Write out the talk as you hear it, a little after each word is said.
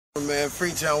Man,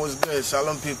 Freetown was good.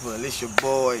 Shalom people. It's your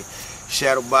boy,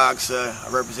 Shadow Boxer. I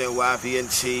represent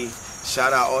YVNT.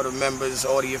 Shout out all the members,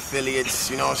 all the affiliates.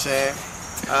 You know what I'm saying?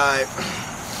 Alright.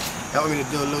 Help me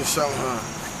to do a little something, huh?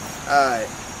 Alright.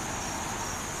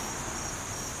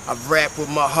 I rap with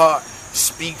my heart,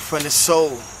 speak from the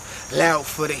soul, loud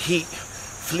for the heat,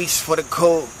 fleece for the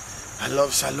cold. I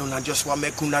love Salon, I just want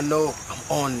make una know I'm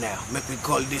on now. Make we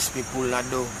call this people I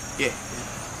do. Yeah.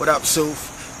 What up,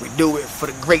 Soof? We do it for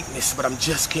the greatness, but I'm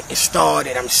just getting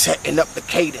started. I'm setting up the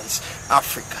cadence.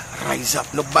 Africa, rise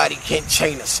up. Nobody can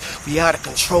chain us. We out of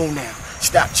control now.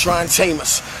 Stop trying to tame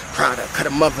us. Product of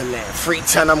the motherland.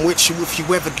 Freetown, I'm with you. If you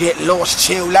ever get lost,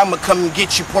 chill. I'ma come and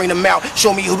get you. Point them out.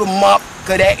 Show me who the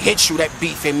motherfucker that hit you. That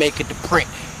beef ain't make it to print.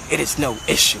 It is no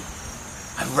issue.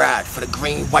 I ride for the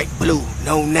green, white, blue.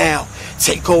 Know now.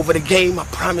 Take over the game. I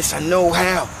promise I know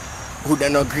how. Who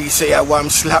don't agree say I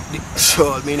want slap the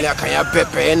soul. Me like I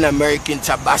pepper and American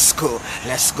Tabasco.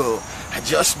 Let's go. I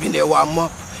just been there warm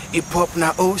up. Hip hop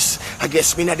na house. I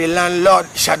guess me na the landlord.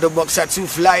 Shadow boxer to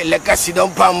fly like I sit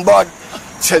down on board.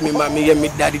 Tell me mommy and me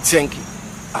daddy thank you.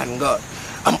 And God,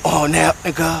 I'm on out,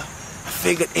 nigga. I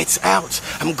figured it's out.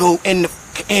 I'm going in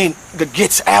the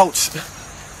gets out.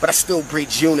 But I still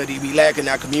preach unity, we lacking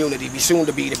our community, we soon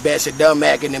to be the best at dumb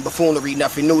acting and buffoonery.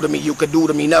 Nothing new to me, you could do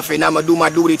to me nothing. I'ma do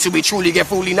my duty till we truly get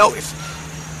fully noticed.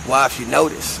 Why, if you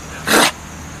notice,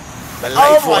 my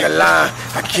life on the line,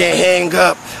 I can't hang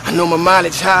up. I know my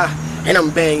mileage high, and I'm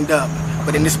banged up.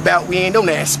 But in this bout we ain't, don't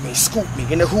ask me, scoop me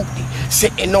in the hoopty.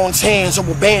 Sitting on tans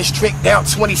over bands tricked out,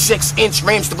 26-inch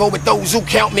rims to go with those who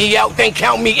count me out, then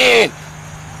count me in.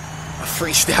 I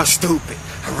freestyle stupid,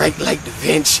 I write like Da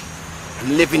Vinci.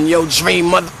 I'm living your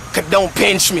dream, motherfucker, don't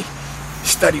pinch me.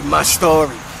 Study my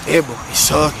story, ebo, it's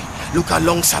sorry. Look how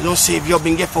long Salon Savior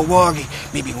been get for worry.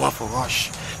 Maybe one for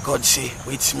rush. God say,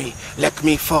 it's me, like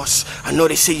me first. I know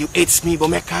they say you it's me, but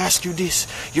make I ask you this.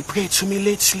 You pray to me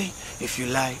lately? If you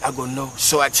lie, I go no.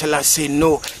 So I tell her, say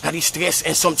no. Now he stress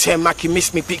and sometimes I can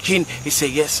miss me picking. He say,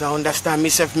 yes, I understand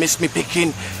myself miss me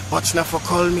picking. But not for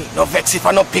call me, no vex if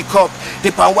I not pick up. They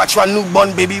pan watch one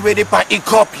newborn baby where they pan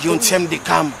hick up. You don't tell me they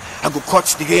come. I go cut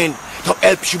the gain. Don't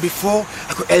help you before,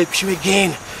 I go help you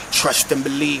again. Trust and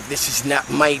believe this is not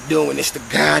my doing. It's the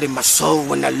God in my soul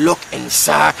when I look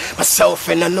inside myself.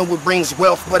 And I know it brings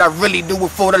wealth, but I really do it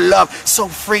for the love. So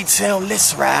Freetown,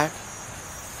 let's ride.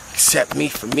 Accept me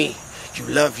for me. You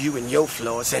love you and your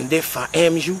flaws. And if I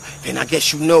am you, then I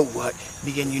guess you know what.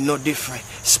 Me and you no different.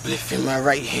 Spliff in my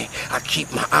right hand. I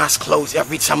keep my eyes closed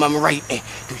every time I'm writing.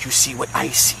 Do you see what I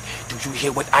see? Do you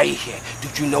hear what I hear?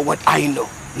 Do you know what I know?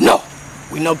 No,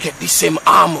 we not get the same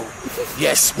armor.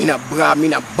 Yes, me not bra, me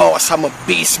not boss, I'm a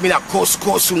beast. Me not coast,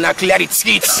 not clarity.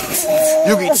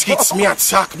 You get skits, me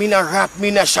attack, me not rap, me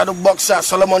not shadow boxer.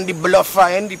 Solomon the bluffer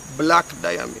and the black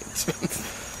diamond.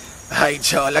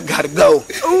 Alright y'all, I gotta go.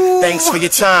 Ooh. Thanks for your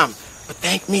time, but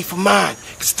thank me for mine.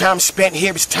 Cause time spent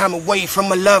here is time away from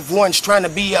my loved ones. Trying to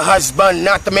be a husband,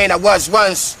 not the man I was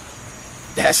once.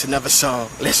 That's another song.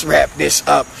 Let's wrap this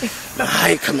up. Now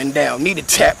I ain't coming down. Need to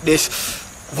tap this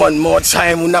one more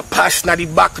time. When I pass now the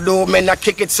back door, man, I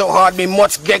kick it so hard, me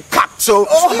must get cocked to.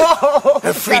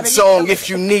 A free song if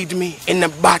you need me in the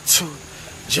battle.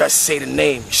 Just say the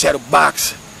name, Shadow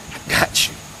Boxer. I got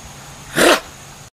you.